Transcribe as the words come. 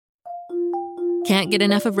Can't get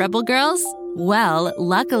enough of Rebel Girls? Well,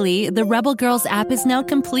 luckily, the Rebel Girls app is now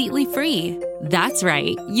completely free. That's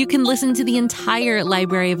right. You can listen to the entire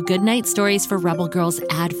library of goodnight stories for Rebel Girls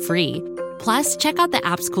ad-free. Plus, check out the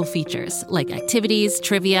app's cool features like activities,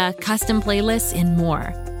 trivia, custom playlists, and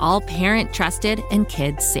more. All parent-trusted and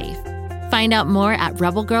kids-safe. Find out more at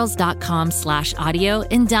rebelgirls.com/audio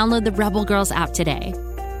and download the Rebel Girls app today.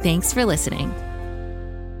 Thanks for listening.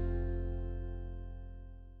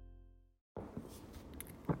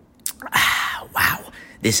 Wow,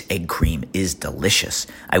 this egg cream is delicious.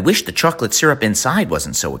 I wish the chocolate syrup inside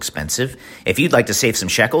wasn't so expensive. If you'd like to save some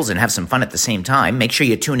shekels and have some fun at the same time, make sure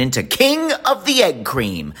you tune into King of the Egg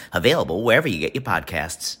Cream, available wherever you get your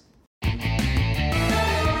podcasts.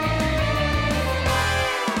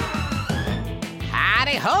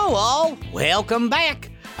 Howdy ho, all! Welcome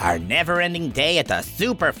back! Our never-ending day at the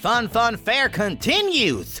Super Fun Fair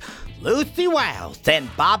continues! Lucy Wow sent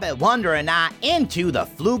Bobby Wonder and I into the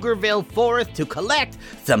Pflugerville forest to collect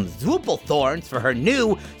some Zoopelthorns for her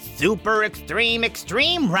new Super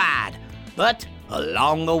Extreme ride. But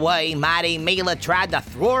along the way, Mighty Mila tried to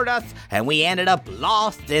thwart us and we ended up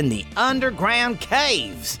lost in the underground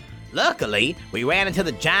caves. Luckily, we ran into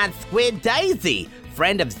the giant squid Daisy,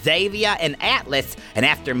 friend of Xavier and Atlas, and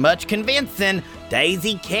after much convincing,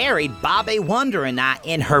 Daisy carried Bobby Wonder and I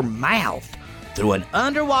in her mouth through an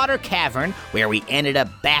underwater cavern where we ended up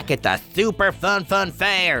back at the Super Fun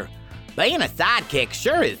Fair. Being a sidekick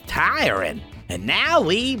sure is tiring. And now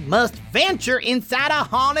we must venture inside a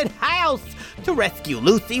haunted house to rescue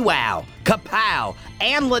Lucy Wow, Kapow,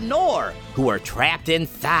 and Lenore, who are trapped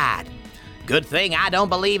inside. Good thing I don't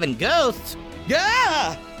believe in ghosts.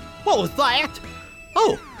 Yeah! What was that?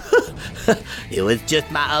 Oh, it was just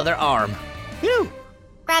my other arm. Phew.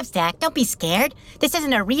 Grabstack, don't be scared. This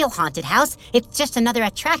isn't a real haunted house. It's just another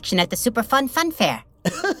attraction at the Super Fun Fair.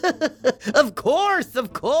 Of course.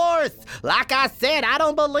 Like I said, I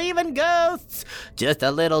don't believe in ghosts. Just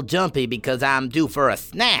a little jumpy because I'm due for a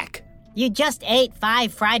snack. You just ate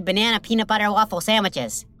 5 fried banana peanut butter waffle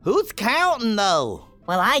sandwiches. Who's counting, though?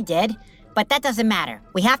 Well, I did, but that doesn't matter.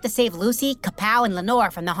 We have to save Lucy, Kapow, and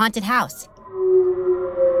Lenore from the haunted house.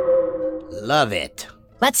 Love it.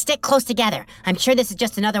 Let's stick close together. I'm sure this is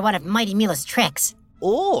just another one of Mighty Mila's tricks.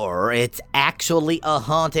 Or it's actually a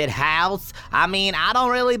haunted house. I mean, I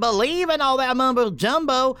don't really believe in all that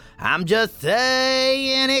mumbo-jumbo. I'm just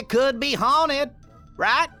saying it could be haunted.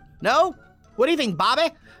 Right? No? What do you think,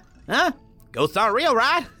 Bobby? Huh? Ghosts aren't real,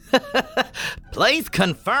 right? Please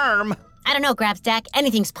confirm. I don't know, Grabstack.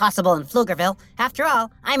 Anything's possible in Pflugerville. After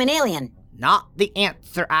all, I'm an alien. Not the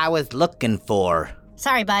answer I was looking for.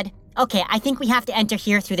 Sorry, bud. Okay, I think we have to enter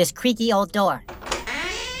here through this creaky old door.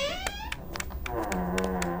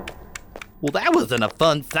 Well, that wasn't a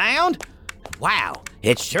fun sound. Wow,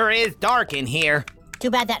 it sure is dark in here. Too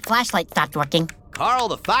bad that flashlight stopped working. Carl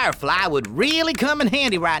the Firefly would really come in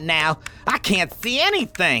handy right now. I can't see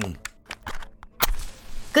anything.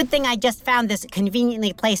 Good thing I just found this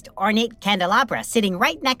conveniently placed ornate candelabra sitting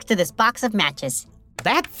right next to this box of matches.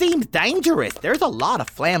 That seems dangerous. There's a lot of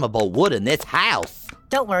flammable wood in this house.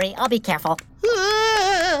 Don't worry, I'll be careful.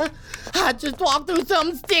 I just walked through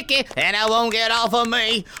something sticky, and it won't get off of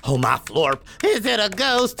me. Oh, my florp, is it a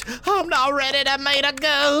ghost? I'm not ready to meet a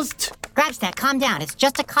ghost. Grabstack, calm down. It's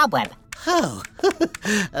just a cobweb. Oh,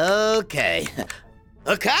 okay.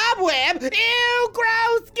 A cobweb? Ew,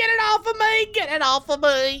 gross! Get it off of me! Get it off of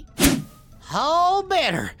me! Oh,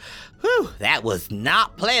 better. Whew, that was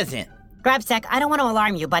not pleasant. Grabstack, I don't want to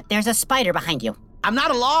alarm you, but there's a spider behind you. I'm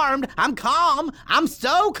not alarmed. I'm calm. I'm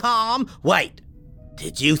so calm. Wait,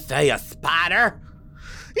 did you say a spider?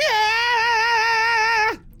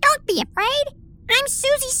 Yeah! Don't be afraid. I'm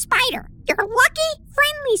Susie Spider, your lucky,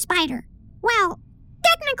 friendly spider. Well,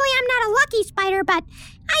 technically I'm not a lucky spider, but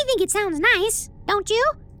I think it sounds nice, don't you?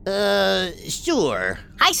 Sure.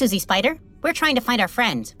 Hi, Susie Spider. We're trying to find our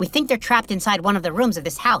friends. We think they're trapped inside one of the rooms of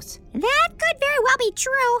this house. That could very well be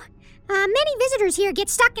true. Many visitors here get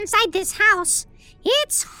stuck inside this house.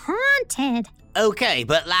 It's haunted. Okay,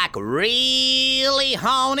 but like really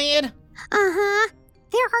haunted? Uh-huh.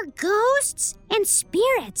 There are ghosts and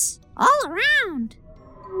spirits all around.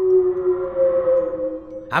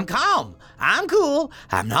 I'm calm. I'm cool.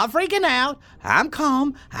 I'm not freaking out. I'm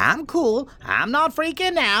calm. I'm cool. I'm not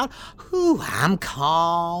freaking out. Ooh, I'm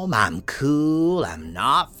calm. I'm cool. I'm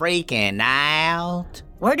not freaking out.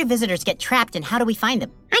 Where do visitors get trapped and how do we find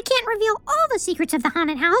them? I can't reveal all the secrets of the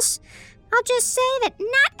haunted house. I'll just say that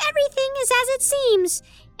not everything is as it seems,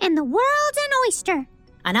 and the world's an oyster.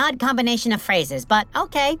 An odd combination of phrases, but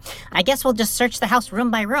okay. I guess we'll just search the house room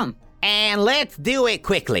by room. And let's do it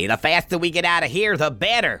quickly. The faster we get out of here, the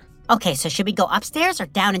better. Okay, so should we go upstairs or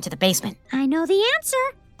down into the basement? I know the answer.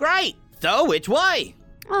 Great. So which way?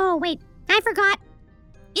 Oh, wait, I forgot.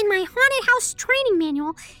 In my haunted house training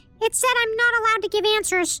manual, it said I'm not allowed to give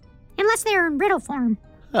answers unless they're in riddle form.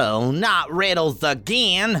 Oh, not riddles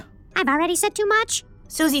again. I've already said too much.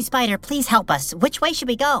 Susie Spider, please help us. Which way should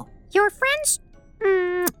we go? Your friends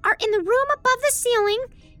are in the room above the ceiling,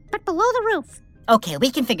 but below the roof. Okay,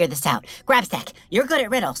 we can figure this out. Grabstack, you're good at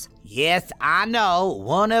riddles. Yes, I know.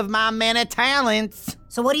 One of my many talents.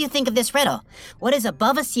 So what do you think of this riddle? What is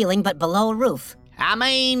above a ceiling but below a roof? I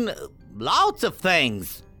mean, lots of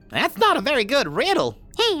things. That's not a very good riddle.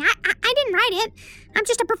 Hey, I didn't write it. I'm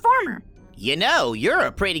just a performer. You know, you're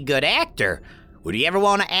a pretty good actor. Would you ever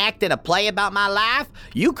want to act in a play about my life?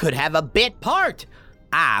 You could have a bit part.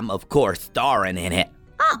 I'm, of course, starring in it.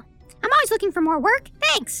 Oh, I'm always looking for more work.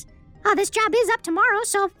 Thanks. Oh, this job is up tomorrow,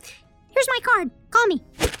 so here's my card. Call me.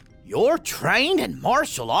 You're trained in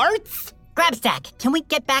martial arts? Grabstack, can we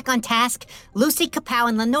get back on task? Lucy, Kapow,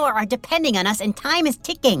 and Lenore are depending on us, and time is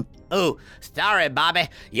ticking. Oh, sorry, Bobby.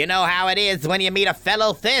 You know how it is when you meet a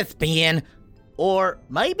fellow thespian. Or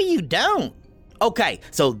maybe you don't. Okay,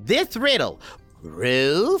 so this riddle.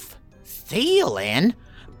 Roof, ceiling,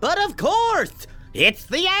 but of course, it's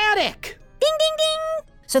the attic. Ding, ding, ding.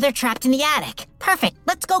 So they're trapped in the attic. Perfect.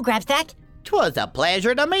 Let's go, Grabstack. 'Twas a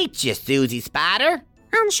pleasure to meet you, Susie Spider.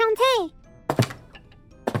 Enchanté.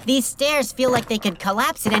 These stairs feel like they could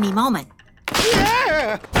collapse at any moment.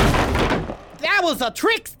 Yeah! That was a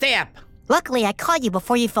trick step. Luckily, I caught you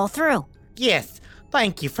before you fell through. Yes,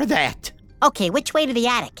 thank you for that. Okay, which way to the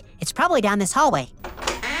attic? It's probably down this hallway.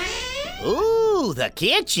 Ooh, the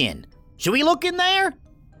kitchen. Should we look in there?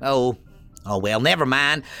 Oh, well, never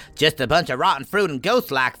mind. Just a bunch of rotten fruit and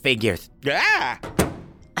ghost-like figures. Ah!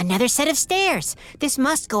 Another set of stairs. This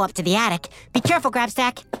must go up to the attic. Be careful,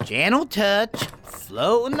 Grabstack. Gentle touch,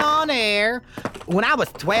 floating on air. When I was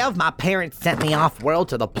 12, my parents sent me off-world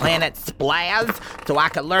to the planet Splaz so I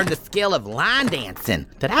could learn the skill of line dancing.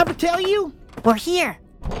 Did I ever tell you? We're here.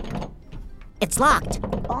 It's locked.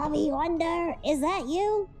 Bobby Wonder, is that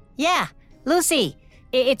you? Yeah, Lucy.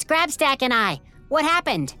 It's Grabstack and I. What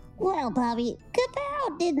happened? Well, Bobby,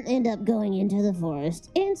 Kapow didn't end up going into the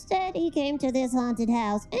forest. Instead, he came to this haunted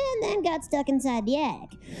house and then got stuck inside the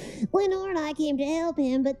attic. Lenore and I came to help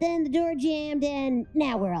him, but then the door jammed and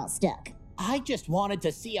now we're all stuck. I just wanted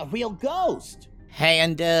to see a real ghost.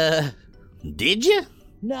 And, did you?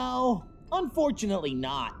 No, unfortunately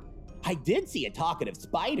not. I did see a talkative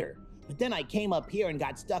spider, but then I came up here and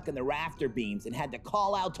got stuck in the rafter beams and had to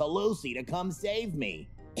call out to Lucy to come save me.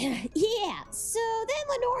 Yeah, so then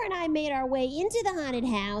Lenore and I made our way into the haunted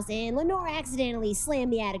house and Lenore accidentally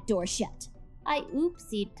slammed the attic door shut. I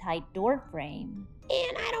oopsied tight door frame.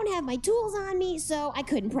 And I don't have my tools on me, so I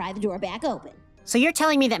couldn't pry the door back open. So you're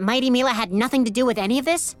telling me that Mighty Mila had nothing to do with any of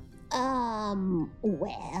this? Well,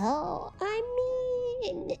 I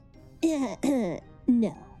mean,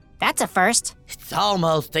 no. That's a first. It's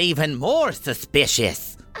almost even more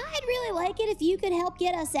suspicious. I'd really like it if you could help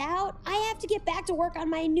get us out. I have to get back to work on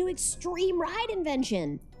my new extreme ride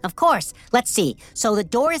invention. Of course. Let's see. So the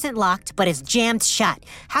door isn't locked, but is jammed shut.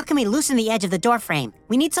 How can we loosen the edge of the door frame?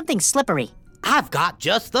 We need something slippery. I've got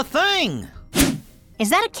just the thing.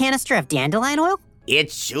 Is that a canister of dandelion oil? It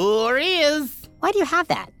sure is. Why do you have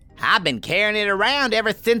that? I've been carrying it around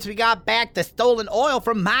ever since we got back the stolen oil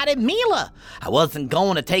from Mighty Mila. I wasn't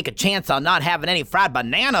going to take a chance on not having any fried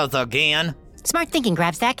bananas again. Smart thinking,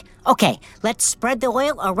 Grabstack. Okay, let's spread the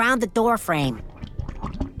oil around the door frame.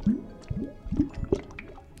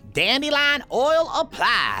 Dandelion oil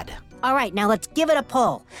applied. All right, now let's give it a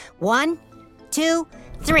pull. 1, 2,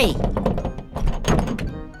 3.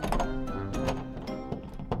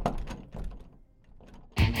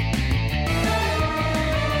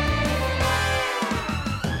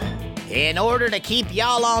 In order to keep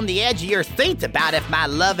y'all on the edge of your seats about if my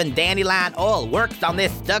loving dandelion oil works on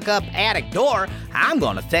this stuck-up attic door, I'm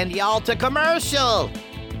gonna send y'all to commercial.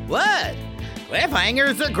 What?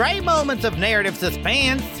 Cliffhangers are great moments of narrative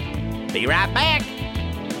suspense. Be right back.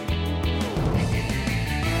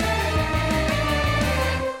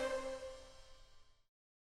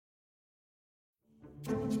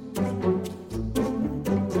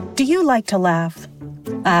 Do you like to laugh?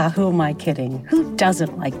 Who am I kidding? Who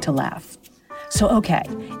doesn't like to laugh? So, okay,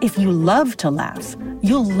 if you love to laugh,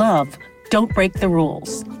 you'll love Don't Break the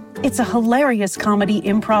Rules. It's a hilarious comedy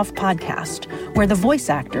improv podcast where the voice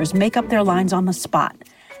actors make up their lines on the spot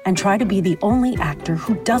and try to be the only actor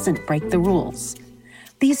who doesn't break the rules.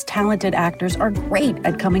 These talented actors are great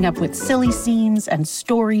at coming up with silly scenes and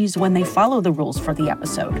stories when they follow the rules for the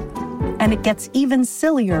episode. And it gets even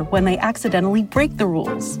sillier when they accidentally break the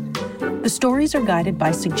rules. The stories are guided by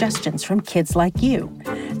suggestions from kids like you,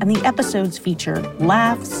 and the episodes feature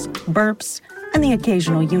laughs, burps, and the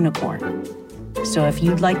occasional unicorn. So if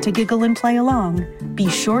you'd like to giggle and play along, be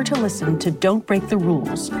sure to listen to Don't Break the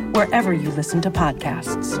Rules wherever you listen to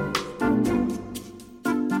podcasts.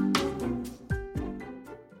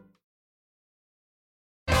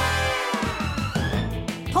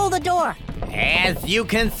 Pull the door. As you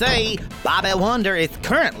can see, Bobby Wonder is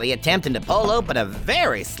currently attempting to pull open a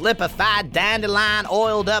very slipified dandelion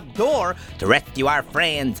oiled up door to rescue our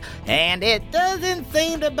friends, and it doesn't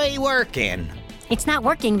seem to be working. It's not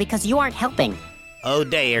working because you aren't helping. Oh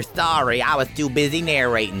dear, sorry, I was too busy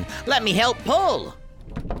narrating. Let me help pull.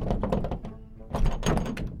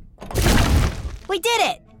 We did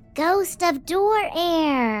it! Ghost of door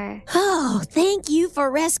air. Oh, thank you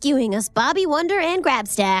for rescuing us, Bobby Wonder and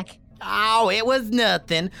Grabstack. Oh, it was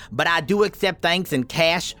nothing, but I do accept thanks in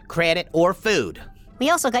cash, credit, or food. We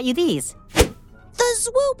also got you these. The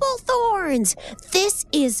Swoople Thorns! This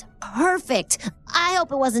is perfect. I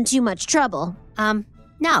hope it wasn't too much trouble.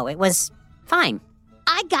 No, it was fine.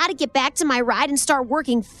 I gotta get back to my ride and start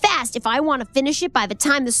working fast if I want to finish it by the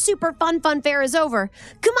time the super fun fair is over.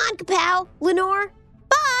 Come on, Kapow, Lenore.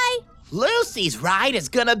 Bye! Lucy's ride is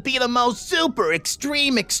gonna be the most super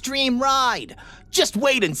extreme ride. Just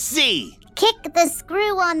wait and see. Kick the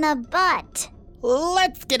screw on the butt.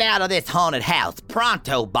 Let's get out of this haunted house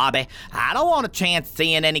pronto, Bobby. I don't want a chance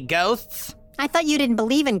seeing any ghosts. I thought you didn't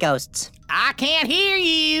believe in ghosts. I can't hear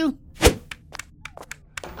you.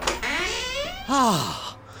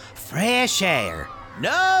 Oh, fresh air.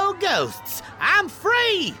 No ghosts. I'm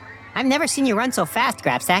free. I've never seen you run so fast,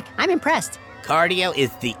 Grabstack. I'm impressed. Cardio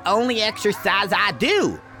is the only exercise I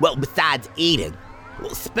do. Well, besides eating.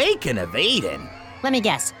 Well, speaking of eating. Let me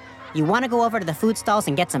guess. You want to go over to the food stalls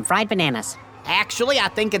and get some fried bananas. Actually, I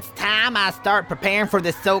think it's time I start preparing for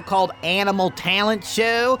this so-called animal talent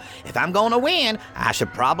show. If I'm gonna win, I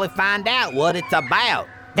should probably find out what it's about.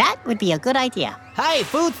 That would be a good idea. Hey,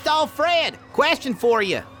 food stall Fred, question for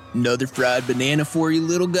you. Another fried banana for you,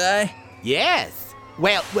 little guy? Yes.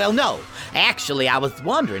 Well, no. Actually, I was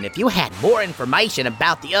wondering if you had more information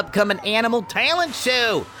about the upcoming animal talent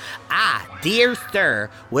show. I, dear sir,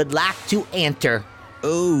 would like to enter.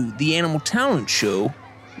 Oh, the animal talent show?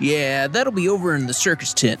 Yeah, that'll be over in the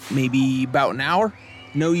circus tent, maybe about an hour.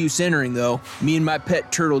 No use entering, though. Me and my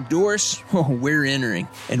pet turtle Doris, we're entering,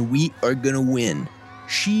 and we are gonna win.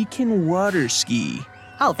 She can water ski.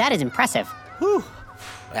 Oh, that is impressive. Whew.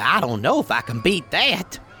 I don't know if I can beat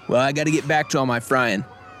that. Well, I gotta get back to all my frying.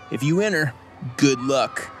 If you enter, good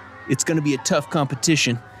luck. It's gonna be a tough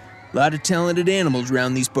competition. A lot of talented animals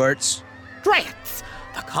around these parts. Drats!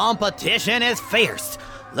 The competition is fierce.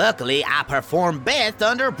 Luckily, I perform best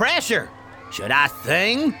under pressure. Should I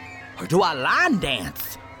sing? Or do I line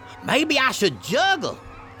dance? Maybe I should juggle.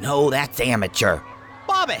 No, that's amateur.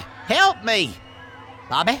 Bobby, help me.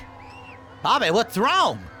 Bobby, what's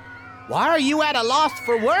wrong? Why are you at a loss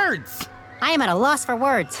for words? I am at a loss for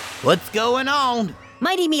words. What's going on?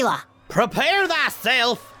 Mighty Mila. Prepare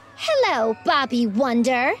thyself. Hello, Bobby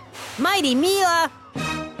Wonder. Mighty Mila.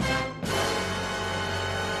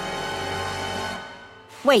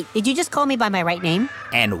 Wait, did you just call me by my right name?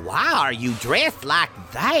 And why are you dressed like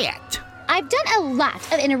that? I've done a lot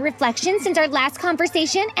of inner reflection since our last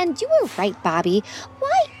conversation, and you were right, Bobby.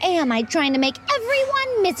 Why am I trying to make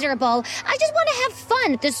everyone miserable? I just want to have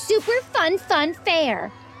fun at the super fun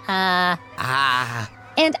fair. And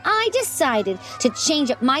I decided to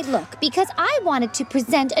change up my look because I wanted to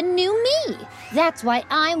present a new me. That's why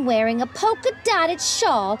I'm wearing a polka-dotted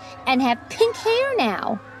shawl and have pink hair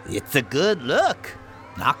now. It's a good look.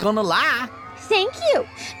 Not gonna lie. Thank you.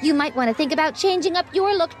 You might want to think about changing up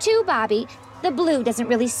your look too, Bobby. The blue doesn't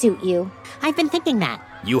really suit you. I've been thinking that.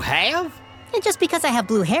 You have? And just because I have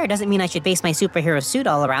blue hair doesn't mean I should base my superhero suit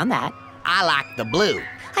all around that. I like the blue.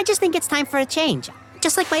 I just think it's time for a change.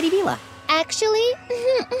 Just like Mighty Mila. Actually,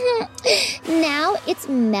 now it's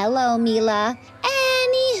Mellow Mila.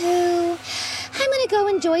 Anywho, I'm gonna go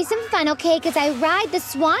enjoy some fun, okay? Because I ride the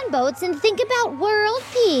swan boats and think about world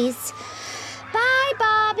peace. Bye,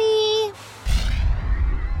 Bobby.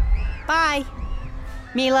 Bye,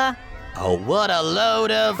 Mila. Oh, what a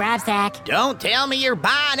load of... Grabstack. Don't tell me you're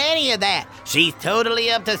buying any of that. She's totally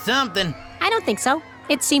up to something. I don't think so.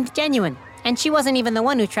 It seemed genuine. And she wasn't even the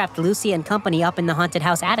one who trapped Lucy and company up in the haunted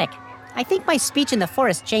house attic. I think my speech in the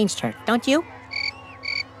forest changed her, don't you?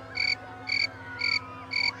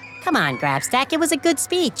 Come on, Grabstack, it was a good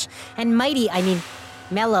speech. And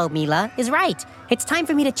Mellow Mila is right. It's time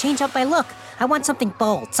for me to change up my look. I want something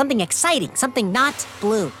bold, something exciting, something not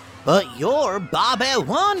blue. But you're Bobby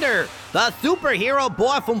Wonder, the superhero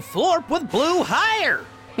boy from Florp with blue hair.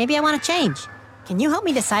 Maybe I want to change. Can you help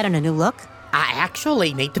me decide on a new look? I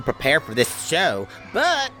actually need to prepare for this show,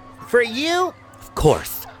 but for you, of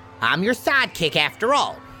course, I'm your sidekick after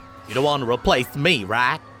all. You don't want to replace me,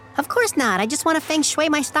 right? Of course not. I just want to feng shui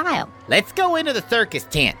my style. Let's go into the circus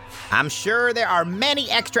tent. I'm sure there are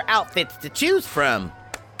many extra outfits to choose from.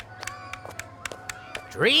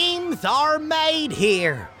 Dreams are made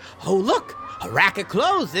here. Oh, look, a rack of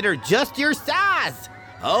clothes that are just your size.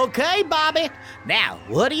 Okay, Bobby. Now,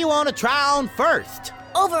 what do you want to try on first?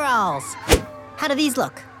 Overalls. How do these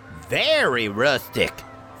look? Very rustic.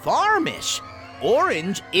 Farmish.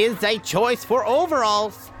 Orange is a choice for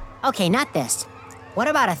overalls. Okay, not this. What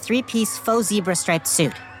about a 3-piece faux zebra striped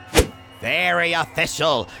suit? Very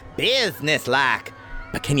official. Business-like.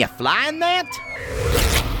 But can you fly in that?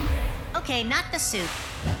 Okay, not the suit.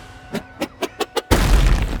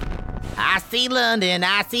 I see London,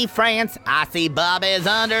 I see France, I see Bobby's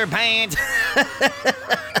underpants.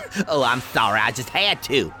 Oh, I'm sorry, I just had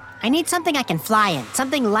to. I need something I can fly in,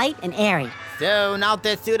 something light and airy. So, not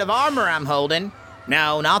this suit of armor I'm holding.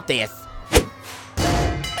 No, not this.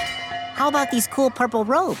 How about these cool purple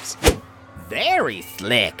robes? Very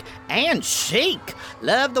slick and chic.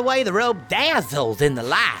 Love the way the robe dazzles in the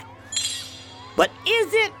light. But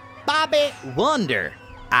is it Bobby Wonder?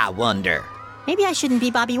 I wonder. Maybe I shouldn't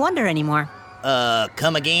be Bobby Wonder anymore.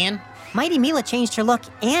 Come again? Mighty Mila changed her look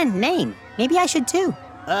and name. Maybe I should too.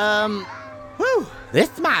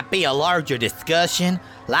 This might be a larger discussion,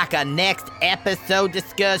 like a next episode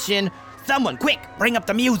discussion. Someone, quick, bring up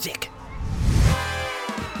the music.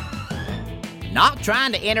 Not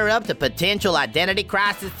trying to interrupt a potential identity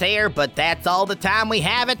crisis here, but that's all the time we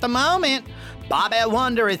have at the moment. Bobby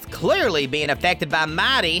Wonder is clearly being affected by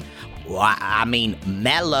Mellow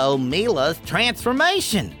Mila's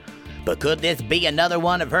transformation. But could this be another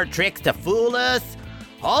one of her tricks to fool us?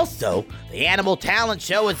 Also, the Animal Talent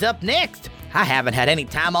Show is up next. I haven't had any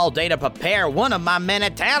time all day to prepare one of my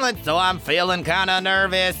minute talents, so I'm feeling kinda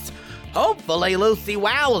nervous. Hopefully Lucy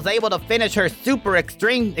Wow was able to finish her super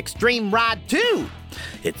extreme ride too.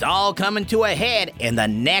 It's all coming to a head in the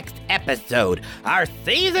next episode, our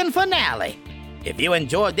season finale. If you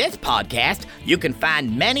enjoyed this podcast, you can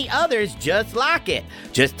find many others just like it.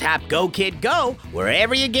 Just type Go Kid Go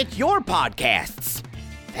wherever you get your podcasts.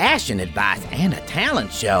 Fashion advice and a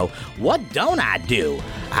talent show. What don't I do?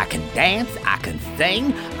 I can dance, I can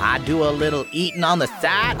sing, I do a little eating on the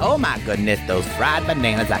side. Oh my goodness, those fried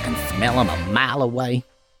bananas, I can smell them a mile away.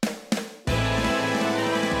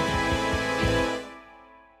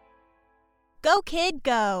 Go Kid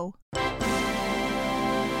Go.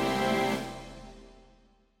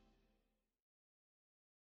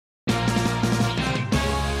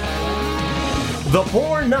 The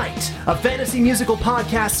Poor Knight, a fantasy musical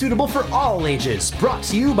podcast suitable for all ages, brought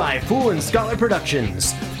to you by Fool and Scholar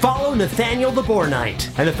Productions. Follow Nathaniel the Boar Knight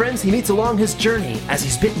and the friends he meets along his journey as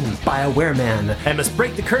he's bitten by a wereman and must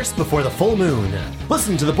break the curse before the full moon.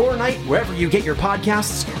 Listen to The Boar Knight wherever you get your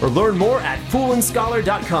podcasts or learn more at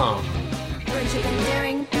foolandscholar.com. Friendship and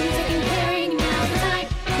daring, music and caring, now's the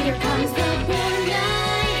night, here comes the